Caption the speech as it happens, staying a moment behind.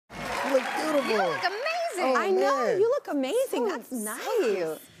look beautiful. You look amazing. Oh, I know, man. you look amazing. So- That's nice. so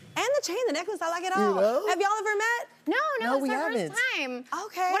cute. And the chain, the necklace, I like it all. You know? Have y'all ever met? No, we it's our haven't. first time.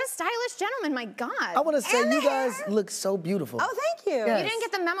 Okay. What a stylish gentleman, my God. I want to say And the you guys hair. look so beautiful. Oh, thank you. Yeah. You didn't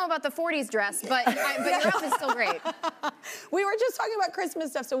get the memo about the 40s dress, but your outfit's still great. We were just talking about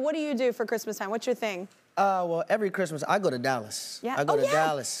Christmas stuff, so what do you do for Christmas time? What's your thing? Well, every Christmas, I go to Dallas. Yeah. I go to yeah.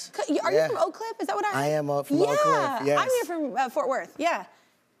 Dallas. Are you from Oak Cliff? Is that what I heard? I am from Oak Cliff, yes. I'm here from Fort Worth, yeah.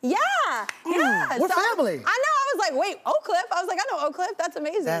 Yeah, yeah. we're So family. I know, I was like, wait, Oak Cliff? I was like, I know Oak Cliff, that's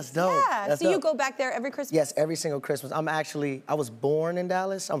amazing. That's dope. Yeah, That's so you dope. go back there every Christmas? Yes, every single Christmas. I was born in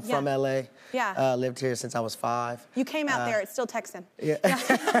Dallas. I'm from LA. Yeah. Lived here since I was 5. You came out there, it's still Texan. Yeah.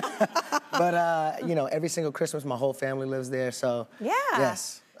 But, you know, every single Christmas, my whole family lives there, so Yeah.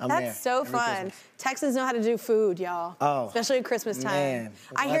 yes, I'm there. That's so every fun. Christmas. Texans know how to do food, y'all. Oh, especially at Christmas time. man.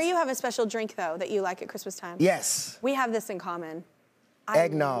 I hear you have a special drink, though, that you like at Christmas time. Yes. We have this in common.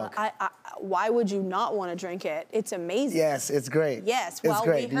 Eggnog. Why would you not want to drink it? It's amazing. Yes, it's great. Yes, it's well,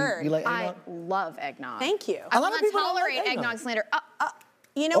 great. we heard. You like I eggnog? love eggnog. Thank you. I A lot will of not people don't like tolerate eggnog. eggnog slander.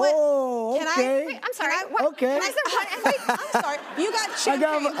 You know what? Oh, Can okay. Wait, I'm sorry. Can I- What? Okay. Can I say what? Wait, I'm sorry. You got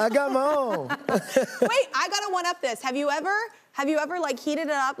champagne. I got my own. Wait, I gotta one up this. Have you ever like heated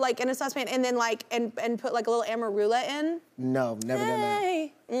it up like in a saucepan and then like and put like a little amarula in? No, never done that.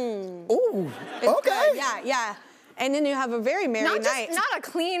 Hey. Ooh, It's okay. good. Yeah, yeah. And then you have a very merry night. Not a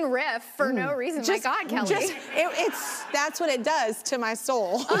clean riff for no reason. My God, Kelly. That's what it does to my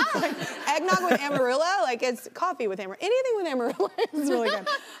soul. Like, eggnog with Amarilla, like it's coffee with Amarilla. Anything with Amarilla is really good.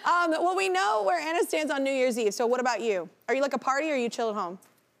 Well, we know where Anna stands on New Year's Eve, so what about you? Are you like a party or are you chill at home?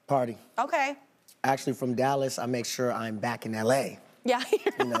 Party. Okay. Actually, from Dallas, I make sure I'm back in LA. Yeah.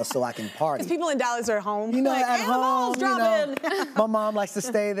 You know, so I can party. Because people in Dallas are home. You know, like, at "And the ball's home, you know, dropping." my mom likes to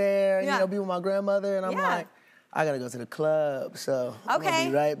stay there, Yeah. you know, be with my grandmother, and I'm Yeah. like, I gotta go to the club, so I'm Okay. gonna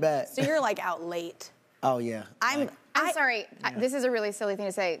be right back. So you're like out late. Oh, yeah. I'm sorry. This is a really silly thing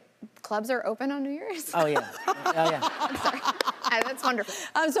to say. Clubs are open on New Year's? Oh, yeah. Oh, yeah. I'm sorry. That's wonderful.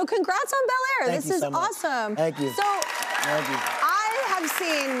 So congrats on Bel-Air. Thank This you is so much. awesome. Thank you. So Thank you. I have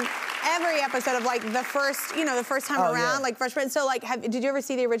seen every episode of like the first time Oh, around, yeah. like Fresh Prince. So like, did you ever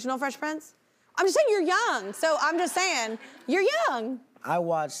see the original Fresh Prince? I'm just saying you're young. So I'm just saying you're young.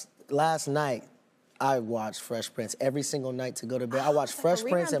 Last night, I watched Fresh Prince every single night to go to bed. I watched Fresh a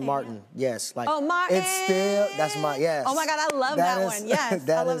Prince rerun and thing, Martin. Yes, like Martin. it's still yes. Oh my God, I love that one. Yes,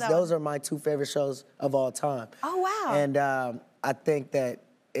 I love that those one. are my 2 favorite shows of all time. Oh wow. And I think that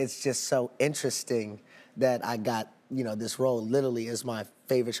it's just so interesting that I got this role. Literally is my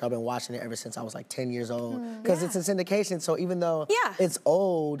favorite show. I've been watching it ever since I was like 10 years old because it's in syndication. So even though it's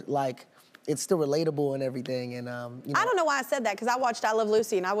old, like. It's still relatable and everything, and I don't know why I said that because I watched I Love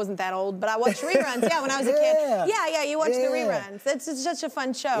Lucy and I wasn't that old, but I watched reruns. Yeah, when I was a kid. Yeah, you watch the reruns. It's such a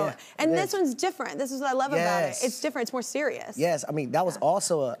fun show, and this one's different. This is what I love about it. It's different. It's more serious. Yes, I mean that was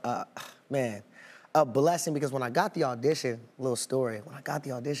also a blessing because when I got the audition, little story. When I got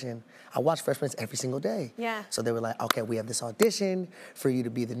the audition, I watched Fresh Prince every single day. Yeah. So they were like, okay, we have this audition for you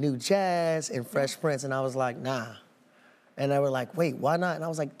to be the new Jazz in Fresh Prince, and I was like, nah. And they were like, wait, why not? And I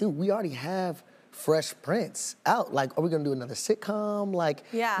was like, dude, we already have Fresh Prince out. Like, are we gonna do another sitcom? Like,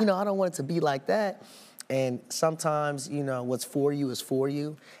 I don't want it to be like that. And sometimes, what's for you is for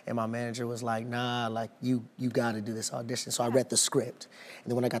you. And my manager was like, nah, like, you gotta do this audition. So I read the script.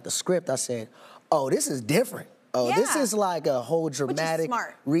 And then when I got the script, I said, oh, this is different. Oh, this is like a whole dramatic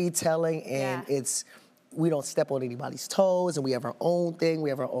retelling. And we don't step on anybody's toes, and we have our own thing. We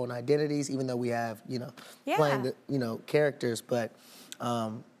have our own identities, even though we have, playing the, characters. But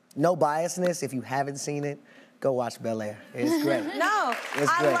no biasness. If you haven't seen it, go watch Bel-Air. It's great. No,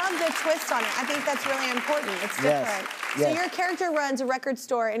 it's I great. love the twist on it. I think that's really important. It's different. So your character runs a record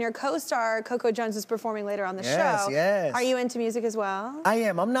store, and your co-star, Coco Jones, is performing later on the show. Yes. Are you into music as well? I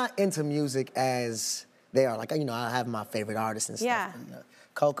am. I'm not into music as they are. Like, I have my favorite artists and stuff. Yeah.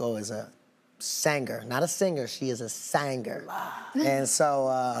 Coco is a singer, not a singer. She is a sanger, and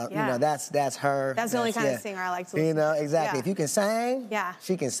so that's her. That's the only kind of singer I like to listen to. Exactly. If you can sing,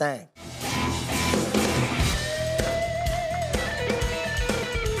 she can sing.